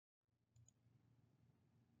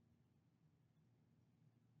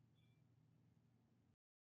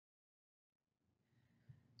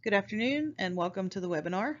Good afternoon and welcome to the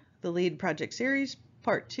webinar, the LEED Project Series,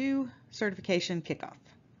 Part 2, Certification Kickoff.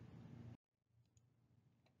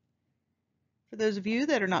 For those of you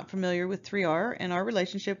that are not familiar with 3R and our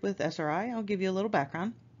relationship with SRI, I'll give you a little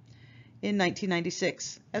background. In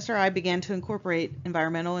 1996, SRI began to incorporate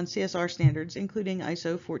environmental and CSR standards, including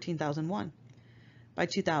ISO 14001. By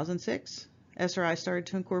 2006, SRI started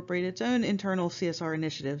to incorporate its own internal CSR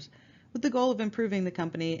initiatives with the goal of improving the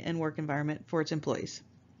company and work environment for its employees.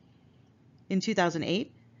 In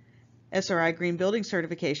 2008, SRI Green Building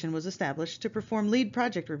Certification was established to perform LEED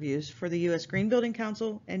project reviews for the U.S. Green Building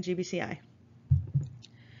Council and GBCI.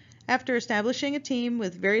 After establishing a team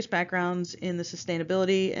with various backgrounds in the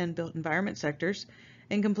sustainability and built environment sectors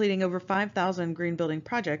and completing over 5,000 green building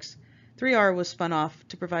projects, 3R was spun off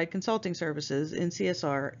to provide consulting services in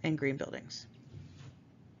CSR and green buildings.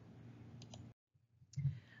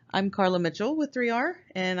 I'm Carla Mitchell with 3R,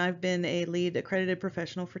 and I've been a LEED accredited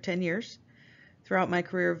professional for 10 years. Throughout my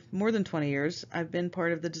career of more than 20 years, I've been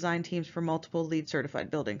part of the design teams for multiple LEED certified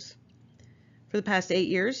buildings. For the past 8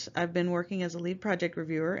 years, I've been working as a LEED project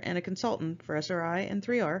reviewer and a consultant for SRI and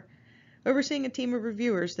 3R, overseeing a team of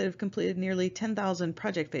reviewers that have completed nearly 10,000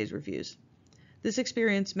 project phase reviews. This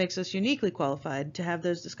experience makes us uniquely qualified to have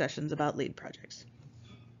those discussions about LEED projects.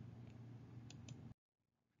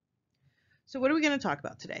 So what are we going to talk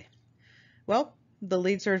about today? Well, the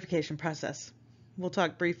LEED certification process. We'll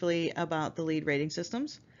talk briefly about the LEED rating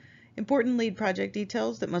systems, important LEED project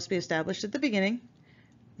details that must be established at the beginning,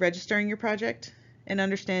 registering your project, and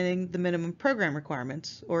understanding the minimum program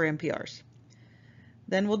requirements, or MPRs.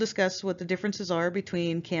 Then we'll discuss what the differences are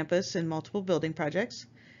between campus and multiple building projects,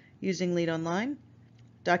 using LEED Online,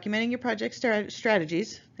 documenting your project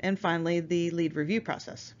strategies, and finally the LEED review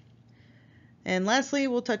process. And lastly,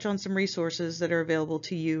 we'll touch on some resources that are available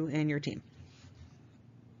to you and your team.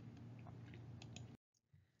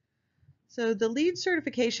 So the LEED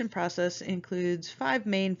certification process includes 5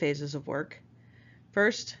 main phases of work.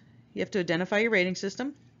 First, you have to identify your rating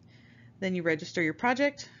system. Then you register your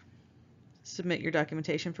project, submit your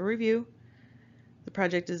documentation for review. The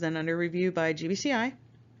project is then under review by GBCI,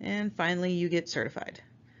 and finally you get certified.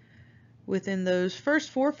 Within those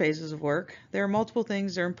first 4 phases of work, there are multiple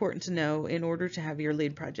things that are important to know in order to have your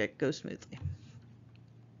LEED project go smoothly.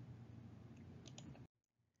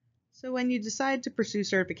 So when you decide to pursue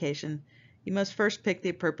certification, you must first pick the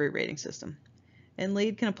appropriate rating system, and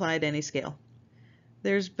LEED can apply at any scale.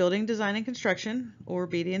 There's Building Design and Construction, or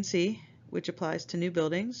BD&C, which applies to new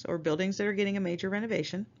buildings or buildings that are getting a major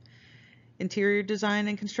renovation. Interior Design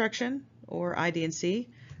and Construction, or ID&C,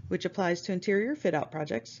 which applies to interior fit-out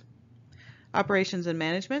projects. Operations and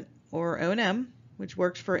Management, or O&M, which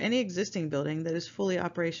works for any existing building that is fully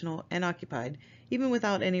operational and occupied, even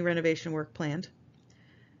without any renovation work planned.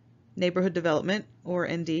 Neighborhood Development, or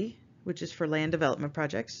ND, which is for land development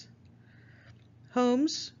projects.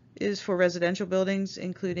 Homes is for residential buildings,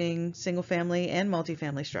 including single-family and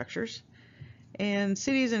multifamily structures. And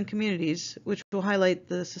Cities and Communities, which will highlight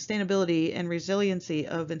the sustainability and resiliency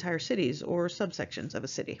of entire cities or subsections of a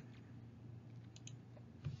city.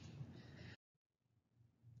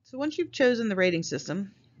 So once you've chosen the rating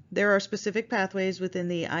system, there are specific pathways within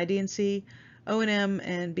the ID&C, O&M,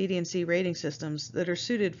 and BD&C rating systems that are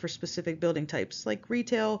suited for specific building types like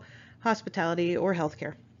retail, hospitality, or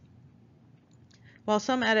healthcare. While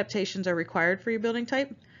some adaptations are required for your building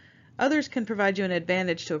type, others can provide you an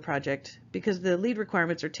advantage to a project because the LEED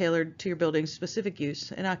requirements are tailored to your building's specific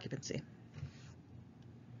use and occupancy.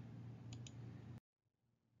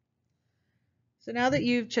 So now that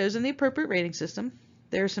you've chosen the appropriate rating system,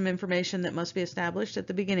 there's some information that must be established at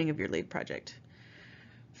the beginning of your LEED project.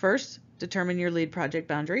 First, determine your LEED project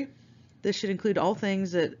boundary. This should include all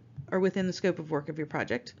things that are within the scope of work of your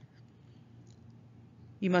project.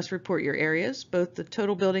 You must report your areas, both the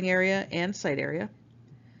total building area and site area.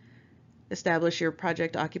 Establish your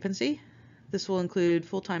project occupancy. This will include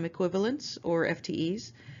full-time equivalents, or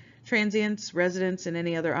FTEs, transients, residents, and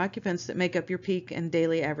any other occupants that make up your peak and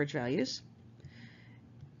daily average values.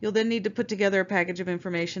 You'll then need to put together a package of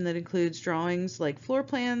information that includes drawings like floor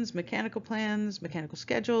plans, mechanical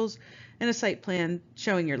schedules, and a site plan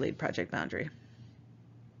showing your LEED project boundary.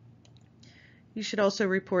 You should also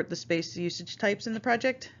report the space usage types in the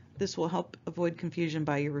project. This will help avoid confusion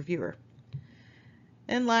by your reviewer.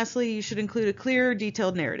 And lastly, you should include a clear,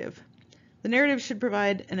 detailed narrative. The narrative should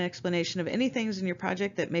provide an explanation of any things in your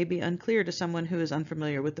project that may be unclear to someone who is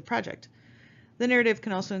unfamiliar with the project. The narrative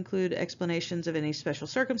can also include explanations of any special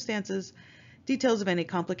circumstances, details of any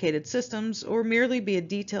complicated systems, or merely be a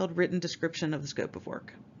detailed written description of the scope of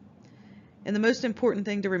work. And the most important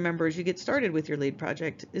thing to remember as you get started with your LEED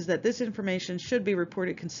project is that this information should be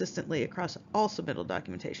reported consistently across all submittal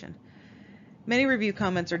documentation. Many review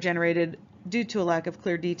comments are generated due to a lack of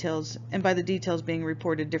clear details and by the details being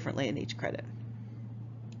reported differently in each credit.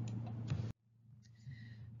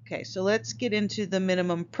 Okay, so let's get into the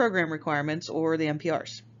minimum program requirements, or the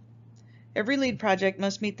MPRs. Every LEED project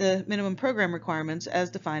must meet the minimum program requirements as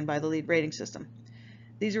defined by the LEED rating system.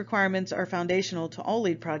 These requirements are foundational to all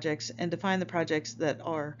LEED projects and define the projects that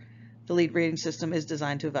the LEED rating system is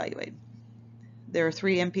designed to evaluate. There are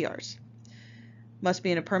 3 MPRs. Must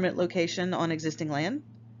be in a permanent location on existing land,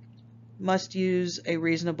 must use a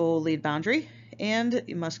reasonable LEED boundary, and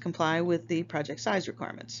you must comply with the project size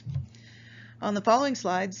requirements. On the following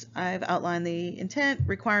slides, I've outlined the intent,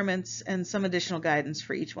 requirements, and some additional guidance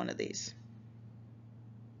for each one of these.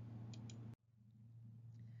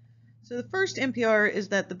 So the first MPR is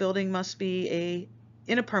that the building must be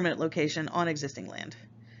in a permanent location on existing land.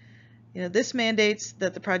 This mandates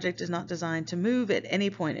that the project is not designed to move at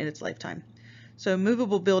any point in its lifetime. So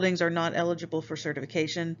movable buildings are not eligible for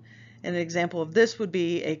certification, and an example of this would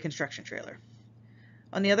be a construction trailer.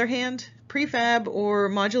 On the other hand, prefab or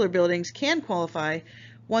modular buildings can qualify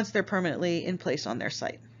once they're permanently in place on their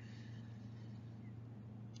site.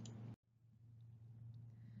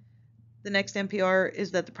 The next MPR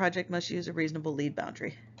is that the project must use a reasonable LEED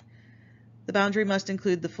boundary. The boundary must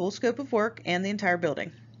include the full scope of work and the entire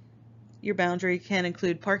building. Your boundary can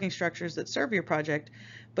include parking structures that serve your project,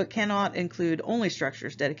 but cannot include only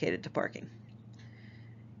structures dedicated to parking.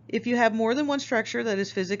 If you have more than one structure that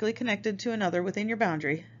is physically connected to another within your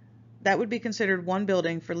boundary, that would be considered one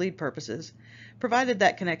building for LEED purposes, provided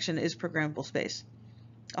that connection is programmable space.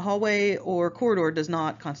 A hallway or corridor does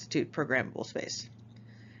not constitute programmable space.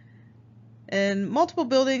 And multiple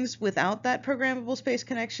buildings without that programmable space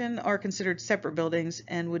connection are considered separate buildings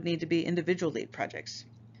and would need to be individual LEED projects.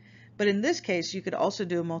 But in this case, you could also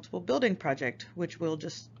do a multiple building project, which we'll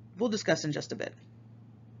discuss in just a bit.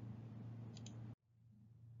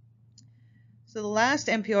 So the last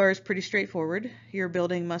MPR is pretty straightforward. Your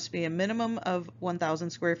building must be a minimum of 1,000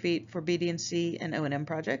 square feet for BD&C and O&M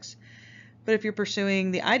projects. But if you're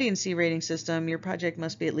pursuing the ID&C rating system, your project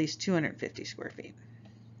must be at least 250 square feet.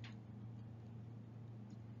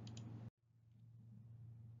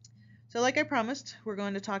 So like I promised, we're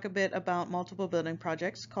going to talk a bit about multiple building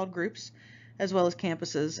projects called groups, as well as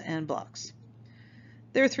campuses and blocks.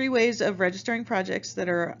 There are 3 ways of registering projects that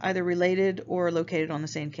are either related or located on the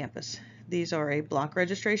same campus. These are a block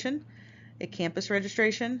registration, a campus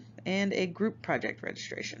registration, and a group project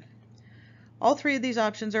registration. All 3 of these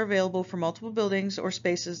options are available for multiple buildings or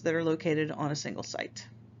spaces that are located on a single site.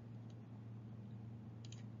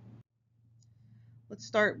 Let's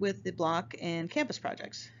start with the block and campus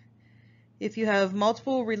projects. If you have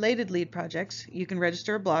multiple related LEED projects, you can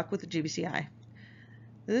register a block with the GBCI.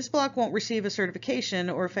 This block won't receive a certification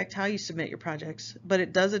or affect how you submit your projects, but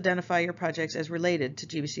it does identify your projects as related to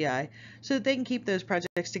GBCI so that they can keep those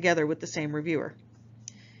projects together with the same reviewer.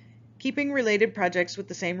 Keeping related projects with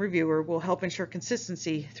the same reviewer will help ensure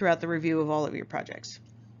consistency throughout the review of all of your projects.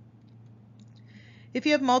 If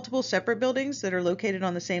you have multiple separate buildings that are located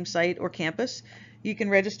on the same site or campus, you can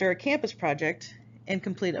register a campus project and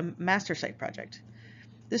complete a master site project.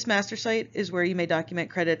 This master site is where you may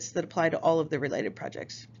document credits that apply to all of the related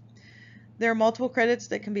projects. There are multiple credits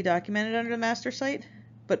that can be documented under the master site,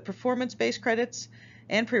 but performance-based credits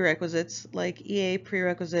and prerequisites like EA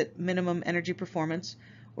prerequisite minimum energy performance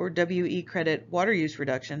or WE credit water use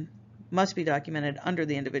reduction must be documented under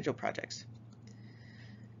the individual projects.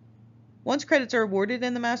 Once credits are awarded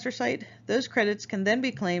in the master site, those credits can then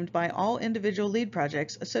be claimed by all individual LEED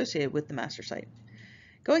projects associated with the master site.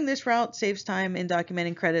 Going this route saves time in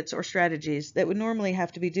documenting credits or strategies that would normally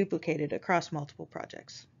have to be duplicated across multiple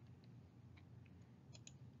projects.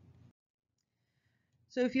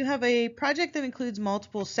 So if you have a project that includes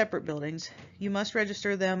multiple separate buildings, you must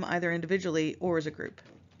register them either individually or as a group.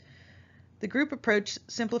 The group approach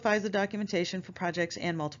simplifies the documentation for projects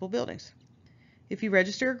and multiple buildings. If you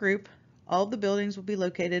register a group, all of the buildings will be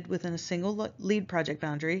located within a single LEED project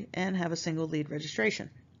boundary and have a single LEED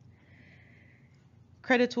registration.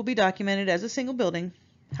 Credits will be documented as a single building.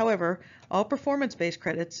 However, all performance-based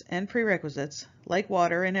credits and prerequisites, like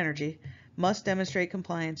water and energy, must demonstrate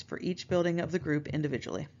compliance for each building of the group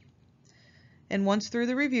individually. And once through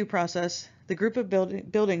the review process, the group of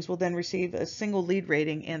buildings will then receive a single LEED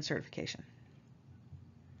rating and certification.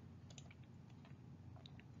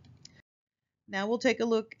 Now we'll take a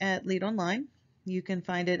look at LEED Online. You can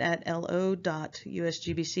find it at lo.usgbc.org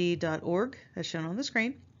as shown on the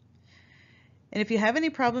screen. And if you have any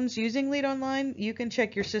problems using LEED Online, you can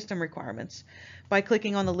check your system requirements by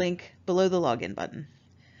clicking on the link below the login button.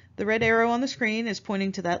 The red arrow on the screen is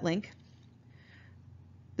pointing to that link.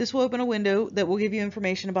 This will open a window that will give you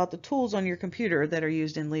information about the tools on your computer that are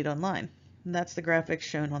used in LEED Online. And that's the graphics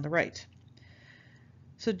shown on the right.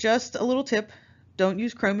 So just a little tip, don't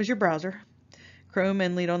use Chrome as your browser. Chrome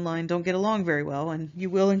and LEED Online don't get along very well, and you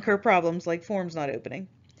will incur problems like forms not opening.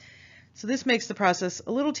 So this makes the process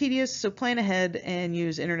a little tedious, so plan ahead and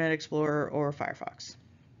use Internet Explorer or Firefox.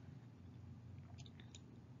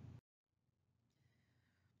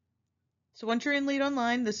 So once you're in LEED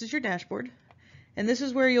Online, this is your dashboard, and this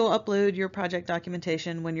is where you'll upload your project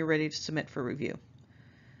documentation when you're ready to submit for review.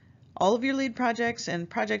 All of your LEED projects and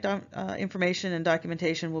project information and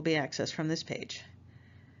documentation will be accessed from this page.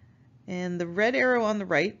 And the red arrow on the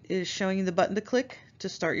right is showing you the button to click to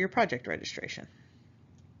start your project registration.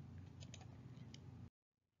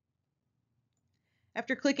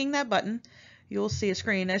 After clicking that button, you'll see a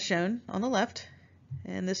screen as shown on the left,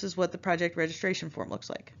 and this is what the project registration form looks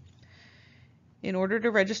like. In order to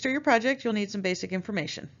register your project, you'll need some basic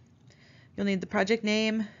information. You'll need the project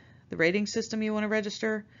name, the rating system you want to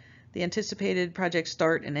register, the anticipated project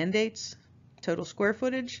start and end dates, total square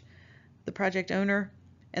footage, the project owner,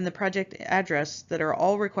 and the project address that are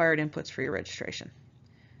all required inputs for your registration.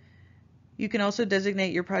 You can also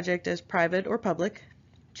designate your project as private or public.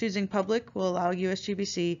 Choosing public will allow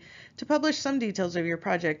USGBC to publish some details of your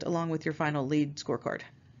project along with your final LEED scorecard.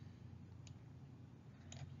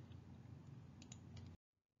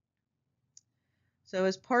 So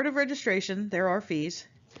as part of registration, there are fees,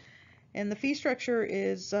 and the fee structure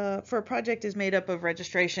is for a project is made up of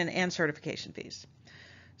registration and certification fees.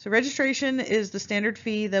 So registration is the standard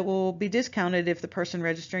fee that will be discounted if the person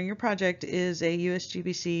registering your project is a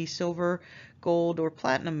USGBC Silver, Gold, or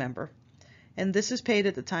Platinum member. And this is paid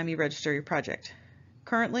at the time you register your project.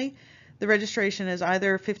 Currently, the registration is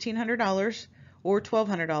either $1,500 or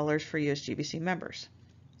 $1,200 for USGBC members.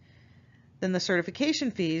 Then the certification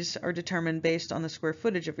fees are determined based on the square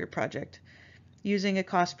footage of your project, using a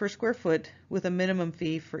cost per square foot with a minimum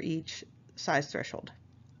fee for each size threshold.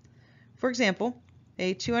 For example,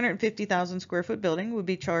 a 250,000 square foot building would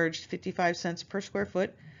be charged 55 cents per square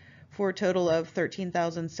foot for a total of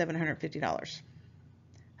 $13,750.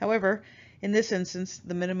 However, in this instance,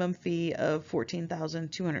 the minimum fee of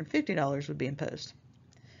 $14,250 would be imposed.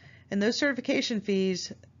 And those certification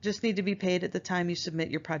fees just need to be paid at the time you submit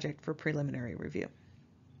your project for preliminary review.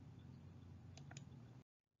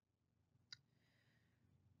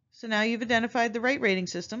 So now you've identified the right rating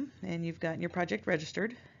system and you've gotten your project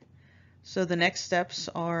registered. So the next steps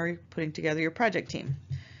are putting together your project team.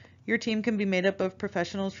 Your team can be made up of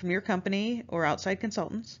professionals from your company or outside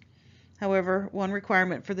consultants. However, one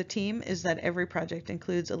requirement for the team is that every project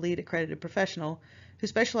includes a LEED accredited professional who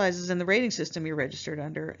specializes in the rating system you're registered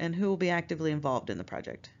under and who will be actively involved in the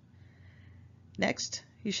project. Next,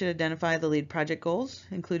 you should identify the LEED project goals,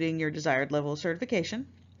 including your desired level of certification.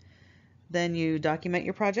 Then you document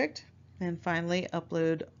your project, and finally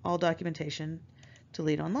upload all documentation to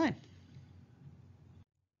LEED Online.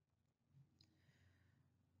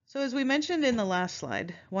 So as we mentioned in the last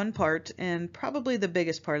slide, one part, and probably the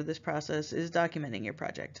biggest part of this process, is documenting your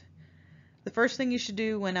project. The first thing you should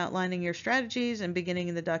do when outlining your strategies and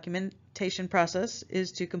beginning the documentation process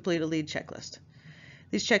is to complete a LEED checklist.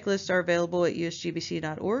 These checklists are available at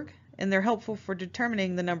usgbc.org, and they're helpful for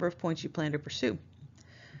determining the number of points you plan to pursue.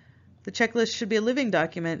 The checklist should be a living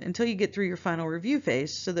document until you get through your final review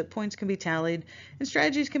phase so that points can be tallied and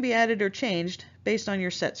strategies can be added or changed based on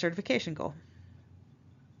your set certification goal.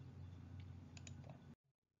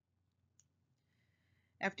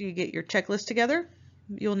 After you get your checklist together,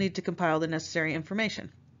 you'll need to compile the necessary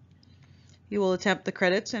information. You will attempt the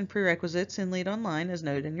credits and prerequisites in LEED Online as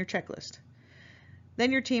noted in your checklist.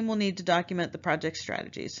 Then your team will need to document the project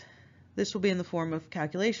strategies. This will be in the form of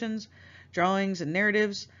calculations, drawings, and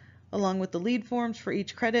narratives, along with the LEED forms for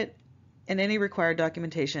each credit and any required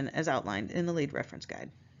documentation as outlined in the LEED reference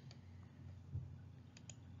guide.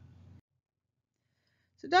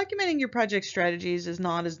 So documenting your project strategies is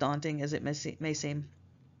not as daunting as it may seem.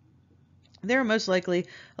 There are most likely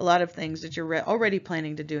a lot of things that you're already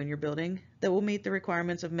planning to do in your building that will meet the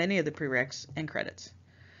requirements of many of the prereqs and credits.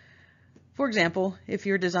 For example, if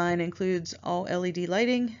your design includes all LED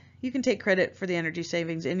lighting, you can take credit for the energy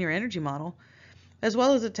savings in your energy model, as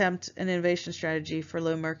well as attempt an innovation strategy for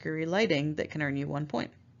low mercury lighting that can earn you 1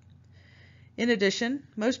 point. In addition,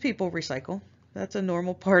 most people recycle. That's a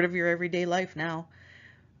normal part of your everyday life now.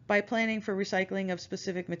 By planning for recycling of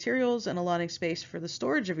specific materials and allotting space for the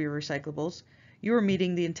storage of your recyclables, you are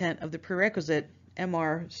meeting the intent of the prerequisite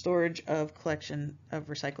MR, storage of collection of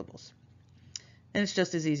recyclables. And it's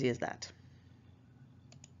just as easy as that.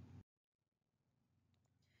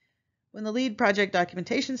 When the LEED project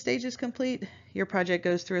documentation stage is complete, your project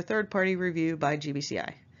goes through a third-party review by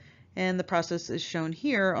GBCI, and the process is shown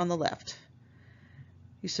here on the left.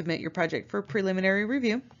 You submit your project for preliminary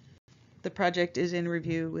review. The project is in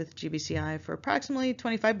review with GBCI for approximately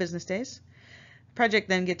 25 business days. The project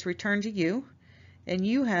then gets returned to you, and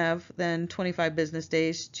you have then 25 business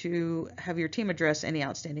days to have your team address any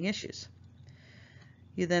outstanding issues.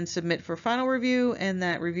 You then submit for final review, and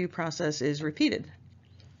that review process is repeated.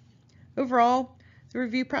 Overall, the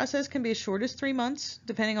review process can be as short as 3 months,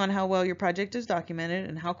 depending on how well your project is documented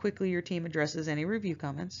and how quickly your team addresses any review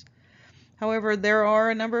comments. However, there are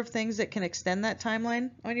a number of things that can extend that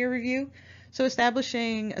timeline on your review, so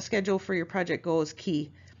establishing a schedule for your project goal is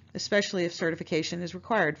key, especially if certification is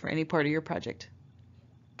required for any part of your project.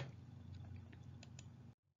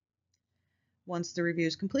 Once the review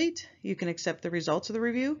is complete, you can accept the results of the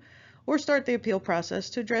review or start the appeal process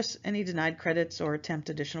to address any denied credits or attempt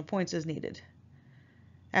additional points as needed.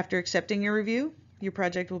 After accepting your review, your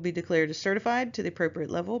project will be declared as certified to the appropriate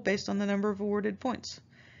level based on the number of awarded points.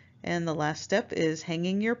 And the last step is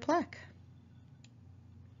hanging your plaque.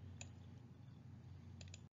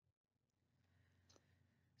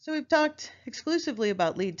 So we've talked exclusively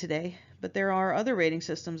about LEED today, but there are other rating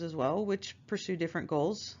systems as well which pursue different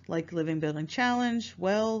goals, like Living Building Challenge,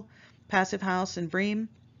 WELL, Passive House, and BREEAM.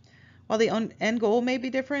 While the end goal may be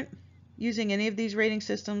different, using any of these rating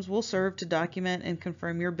systems will serve to document and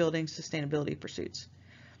confirm your building's sustainability pursuits.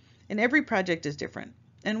 And every project is different.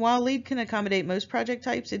 And while LEED can accommodate most project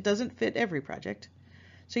types, it doesn't fit every project.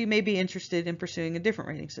 So you may be interested in pursuing a different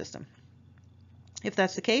rating system. If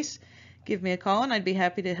that's the case, give me a call and I'd be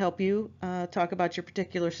happy to help you talk about your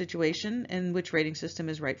particular situation and which rating system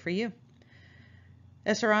is right for you.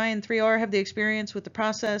 SRI and 3R have the experience with the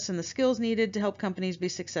process and the skills needed to help companies be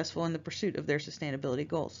successful in the pursuit of their sustainability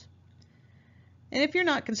goals. And if you're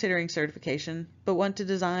not considering certification, but want to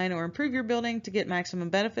design or improve your building to get maximum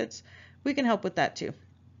benefits, we can help with that too.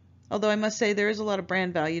 Although I must say there is a lot of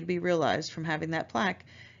brand value to be realized from having that plaque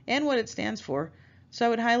and what it stands for, so I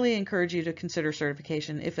would highly encourage you to consider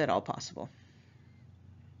certification if at all possible.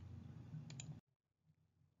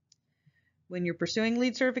 When you're pursuing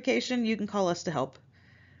LEED certification, you can call us to help.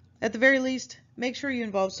 At the very least, make sure you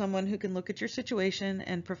involve someone who can look at your situation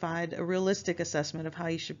and provide a realistic assessment of how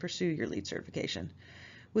you should pursue your LEED certification.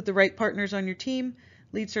 With the right partners on your team,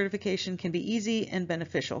 LEED certification can be easy and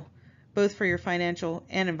beneficial, both for your financial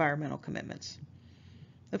and environmental commitments.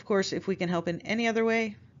 Of course, if we can help in any other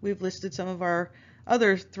way, we've listed some of our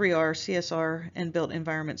other 3R, CSR, and built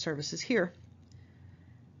environment services here.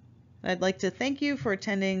 I'd like to thank you for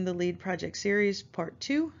attending the LEED Project Series Part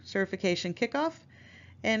 2, Certification Kickoff,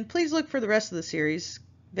 and please look for the rest of the series,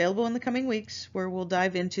 available in the coming weeks, where we'll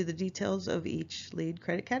dive into the details of each LEED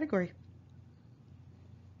credit category.